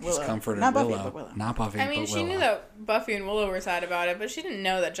comforted Willow. She comforted Not Willow. Buffy, but Willow. Not Buffy, but Willow. She knew that Buffy and Willow were sad about it, but she didn't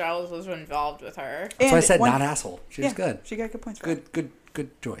know that Giles was involved with her. That's why I said not asshole. She was good. She got good points for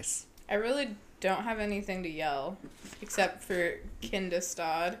Good Joyce. I really don't have anything to yell, except for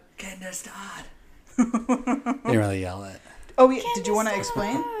Kindestad. Kindestad. Didn't really yell it. Oh, yeah. Did you want to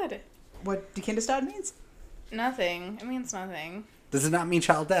explain Kindestad. what Kindestad means? Nothing. It means nothing. Does it not mean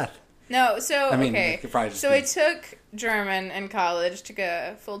child death? No, so, it could probably just so be- I took German in college, took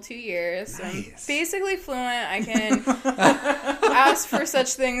a full 2 years. So I'm basically fluent. I can ask for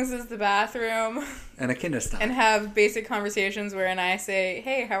such things as the bathroom. And a Kindestad. And have basic conversations wherein I say,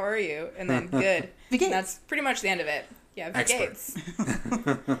 hey, how are you? And then good. Wie geht's? And that's pretty much the end of it. Yeah, wie Expert.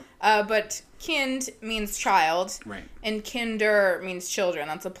 geht's. But kind means child. Right. And kinder means children.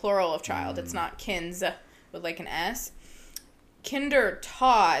 That's a plural of child. It's not kins with an S. Kinder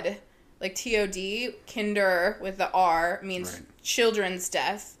Todd, T-O-D, kinder with the R means children's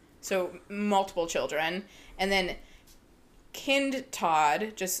death. So multiple children. And then kind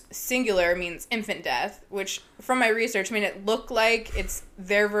Todd, just singular, means infant death, which from my research, it looked like it's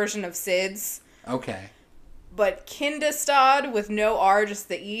their version of SIDS. Okay. But Kindestad with no R, just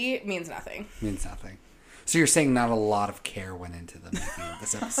the E, means nothing. Means nothing. So you're saying not a lot of care went into the making of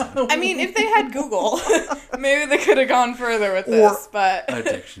this episode. If they had Google, maybe they could have gone further with this, but... a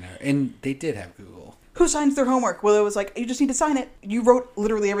dictionary. And they did have Google. Who signs their homework? Willow was like, you just need to sign it. You wrote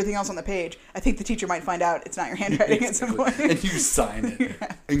literally everything else on the page. I think the teacher might find out it's not your handwriting at some point. And you sign it.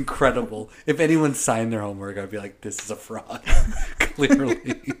 Yeah. Incredible. If anyone signed their homework, I'd be like, this is a fraud.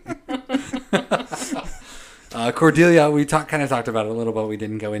 Clearly. Cordelia, we kind of talked about it a little bit. We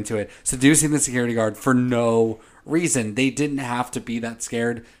didn't go into it. Seducing the security guard for no reason. They didn't have to be that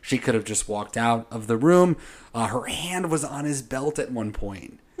scared. She could have just walked out of the room. Her hand was on his belt at one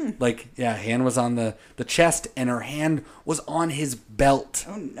point. Hand was on the chest, and her hand was on his belt.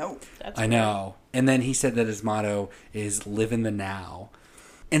 Oh, no. I know. And then he said that his motto is live in the now.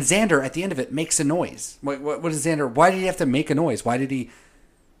 And Xander, at the end of it, makes a noise. What is Xander? Why did he have to make a noise? Why did he,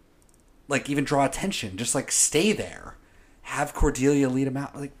 like, even draw attention? Just, like, stay there. Have Cordelia lead him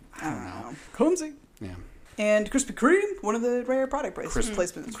out. Like, I don't know. Clumsy. Yeah. And Krispy Kreme, one of the rare product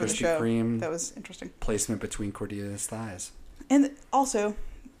placements for the Krispy show. Kreme. That was interesting. Placement between Cordelia's thighs. And also...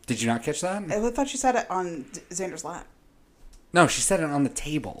 Did you not catch that? I thought she sat it on Xander's lap. No, she set it on the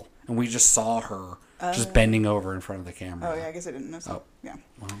table. And we just saw her just bending over in front of the camera. Oh, yeah, I guess I didn't know so. Oh. Yeah.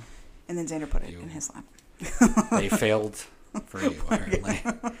 Well, And then Xander put it in his lap. they failed for you, apparently.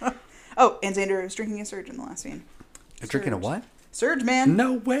 Oh, and Xander was drinking a Surge in the last scene. Drinking a what? Surge, man.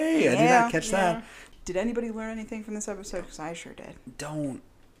 No way. I did not catch that. Did anybody learn anything from this episode? Because I sure did. Don't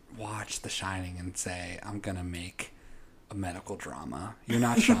watch The Shining and say, I'm going to make a medical drama. You're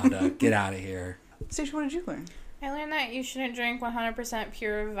not Shonda. Get out of here. Stacia, what did you learn? I learned that you shouldn't drink 100%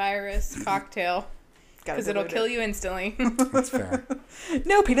 pure virus cocktail. Because it'll kill you instantly. That's fair.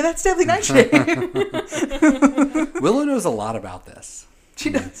 No, Peter, that's deadly nightshade. Willow knows a lot about this.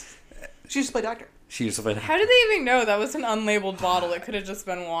 She does. She used to play doctor. She used to play doctor. How did they even know that was an unlabeled bottle? It could have just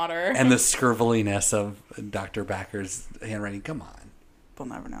been water. And the scribbliness of Dr. Backer's handwriting. Come on. We'll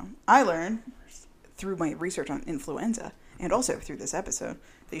never know. I learned through my research on influenza and also through this episode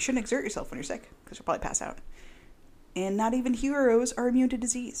that you shouldn't exert yourself when you're sick because you'll probably pass out. And not even heroes are immune to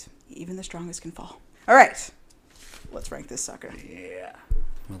disease. Even the strongest can fall. All right. Let's rank this sucker. Yeah.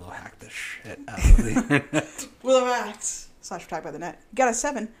 Willow hacked the shit out of the internet. Willow hacked / Attacked by the Net. Got a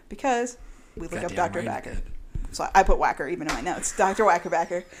 7 because we looked up Dr. Right Backer. So I put Whacker even in my notes. Dr.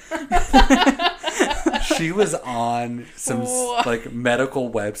 Wackerbacker. She was on some like medical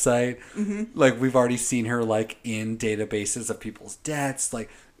website. Mm-hmm. Like we've already seen her like in databases of people's deaths.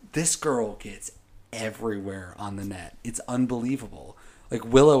 Like this girl gets everywhere on the net. It's unbelievable. Like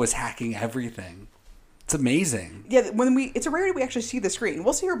Willow is hacking everything. It's amazing. Yeah, it's a rarity we actually see the screen.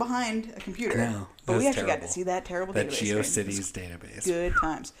 We'll see her behind a computer. No, but we actually got to see that terrible that database. GeoCities database. Good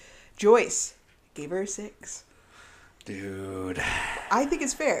times. Joyce gave her a 6. Dude. I think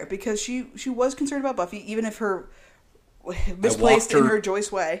it's fair because she was concerned about Buffy, even if her misplaced in her Joyce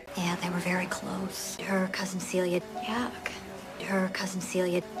way. Yeah, they were very close. Her cousin Celia, yuck. Her cousin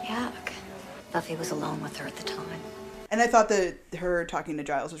Celia, yuck. Buffy was alone with her at the time. And I thought that her talking to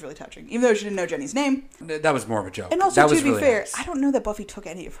Giles was really touching, even though she didn't know Jenny's name. That was more of a joke. And also, that to be really fair, nice. I don't know that Buffy took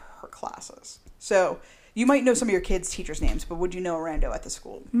any of her classes. So you might know some of your kids' teachers' names, but would you know a rando at the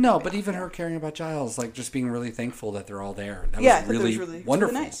school? No, but even her caring about Giles, like just being really thankful that they're all there. That Yeah, was really really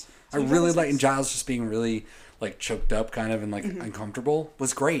wonderful. nice. I really liked, and Giles just being really like choked up, kind of, and like uncomfortable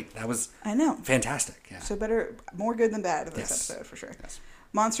was great. That was fantastic. Yeah. So more good than bad in this episode for sure. Yes.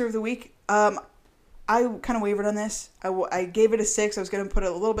 Monster of the week. I kind of wavered on this. I gave it a 6. I was going to put it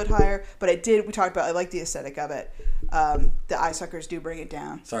a little bit higher, but I did. We talked about. I like the aesthetic of it. The eye suckers do bring it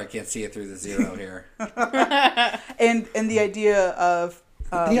down. Sorry, I can't see it through the 0 here. and the idea of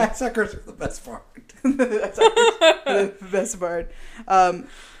the eye suckers are the best part. the best part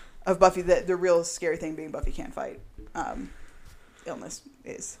of Buffy. The real scary thing being Buffy can't fight. Illness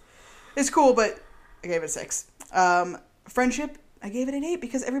is cool, but I gave it a 6. Friendship. I gave it an 8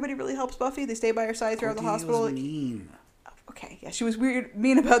 because everybody really helps Buffy. They stay by her side throughout the hospital. Was mean. Okay, yeah, she was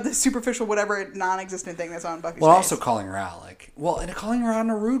mean about the superficial, whatever non-existent thing that's on Buffy's Well, face. also calling her out, and calling her out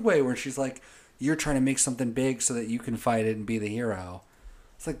in a rude way, where she's like, "You're trying to make something big so that you can fight it and be the hero."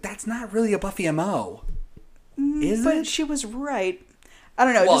 It's like that's not really a Buffy MO, is it? But she was right. I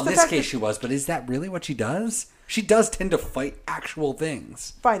don't know. Well, just in the this fact case, that, she was. But is that really what she does? She does tend to fight actual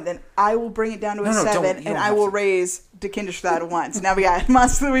things. Fine, then I will bring it down to a 7, you and don't I have will to. raise De Kinderstraat a 1. So now we got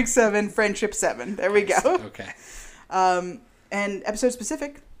Monster of the Week 7, Friendship 7. There we go. Okay. And episode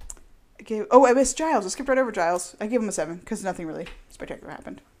specific, I missed Giles. I skipped right over Giles. I gave him a 7 because nothing really spectacular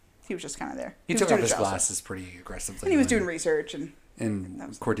happened. He was just kind of there. He was took doing off his Giles glasses pretty aggressively. and he was doing research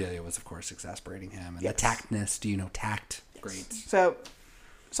And Cordelia was, of course, exasperating him. And the tactness. Do you know tact? Yes. Great. So,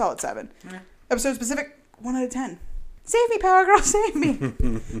 solid 7. Yeah. Episode specific, 1 out of 10. Save me, Power Girl, save me.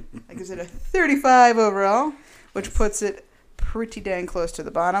 That gives it a 35 overall, which puts it pretty dang close to the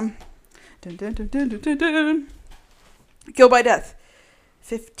bottom. Dun, dun, dun, dun, dun, dun, dun. Kill by Death.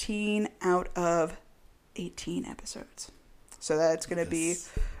 15 out of 18 episodes. So that's going to be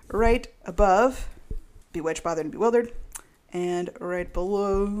right above Bewitched, Bothered, and Bewildered, and right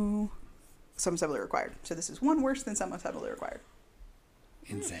below Someone's Heavily Required. So this is one worse than Someone's Heavily Required.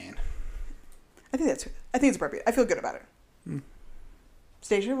 Insane. I think it's appropriate. I feel good about it.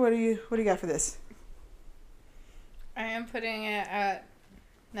 Stacia, what do you got for this? I am putting it at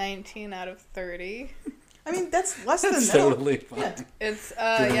 19 out of 30. I mean, that's less than that's middle. Totally fine. Yeah. It's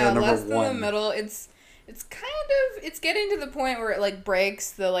less than the middle. it's getting to the point where it like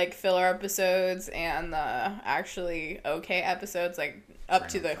breaks the like filler episodes and the actually okay episodes, like up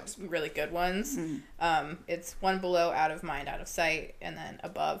to the really good ones. It's one below Out of Mind, Out of Sight, and then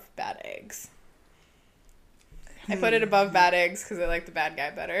above Bad Eggs. I put it above Bad Eggs because I like the bad guy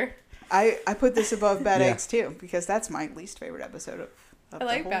better. I put this above Bad Eggs too, because that's my least favorite episode of I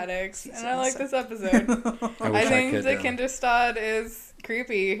like Bad Eggs, season, and I like this episode. I think the Kinderstad is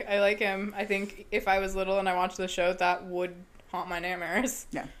creepy. I like him. I think if I was little and I watched the show, that would haunt my nightmares.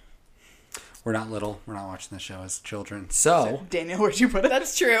 Yeah. We're not little. We're not watching the show as children. So Daniel, where'd you put it?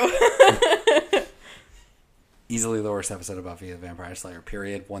 That's true. Easily the worst episode of Buffy the Vampire Slayer,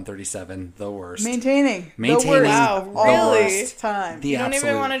 period. 137, the worst. Maintaining the worst. Wow, really? Time. You don't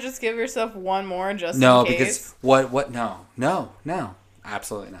even want to just give yourself one more just no, in case? because what? No.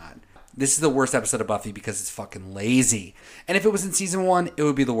 Absolutely not. This is the worst episode of Buffy because it's fucking lazy. And if it was in season 1, it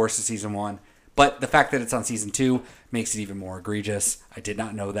would be the worst of season 1. But the fact that it's on season 2 makes it even more egregious. I did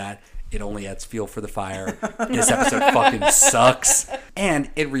not know that. It only adds fuel for the fire. This episode fucking sucks. And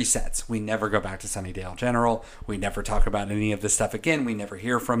it resets. We never go back to Sunnydale General. We never talk about any of this stuff again. We never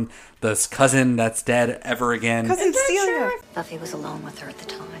hear from this cousin that's dead ever again. Cousin Celia. Buffy was alone with her at the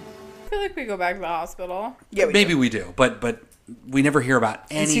time. I feel like we go back to the hospital. Yeah, Maybe we do. But we never hear about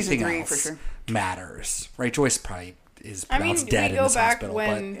anything season 3, else for sure. matters. Right? Joyce probably is I mean, pronounced dead we in go this back hospital.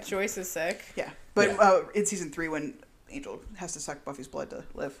 when But Joyce is sick. Yeah. But Yeah. In season 3, when Angel has to suck Buffy's blood to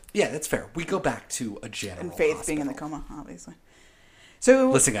live. yeah, that's fair. We go back to a general And Faith hospital. being in the coma, obviously. So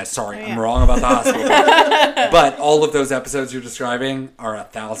Listen, guys, sorry, yeah. I'm wrong about the hospital. But all of those episodes you're describing are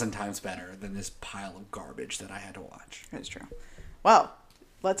 1,000 times better than this pile of garbage that I had to watch. That's true. Well,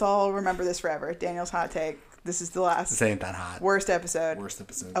 let's all remember this forever. Daniel's hot take. This is the last This ain't that hot. worst episode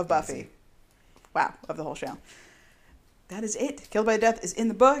of Buffy. Easy. Wow, of the whole show. That is it. Killed by Death is in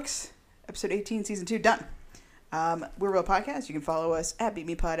the books. Episode 18, season 2, done. We're a Real Podcast. You can follow us at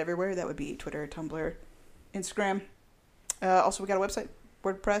BeatMePod everywhere. That would be Twitter, Tumblr, Instagram. Also, we got a website,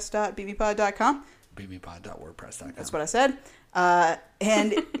 wordpress.beatmepod.com. BeatMePod.wordpress.com. That's what I said.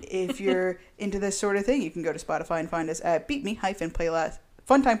 And if you're into this sort of thing, you can go to Spotify and find us at BeatMe-Playlist,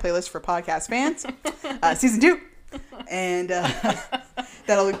 Funtime Playlist for podcast fans, season 2. And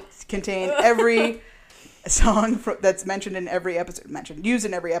that'll contain every song that's mentioned in every episode, used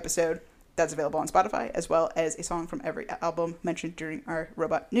in every episode that's available on Spotify, as well as a song from every album mentioned during our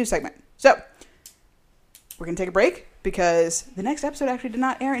Robot News segment. So, we're going to take a break because the next episode actually did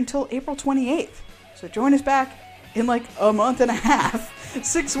not air until April 28th. So join us back in like a month and a half,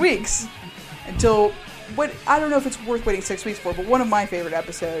 6 weeks, until what I don't know if it's worth waiting 6 weeks for, but one of my favorite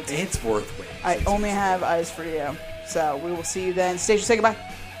episodes. It's worth waiting. I only have eyes for you. So we will see you then. Stacia, say goodbye.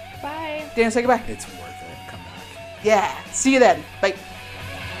 Bye. Daniel, say goodbye. It's worth it. Come back. Yeah. See you then. Bye.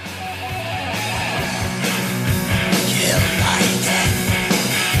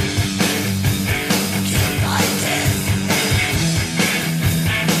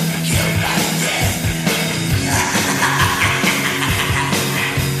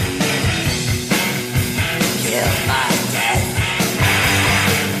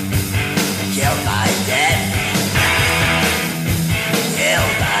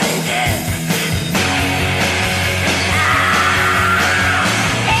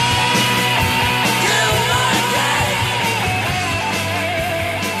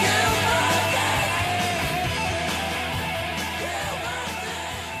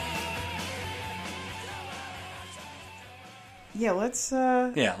 Yeah, let's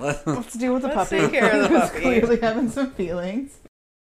Yeah, let's deal with the Let's puppy. take care of the Who's puppy. clearly having some feelings.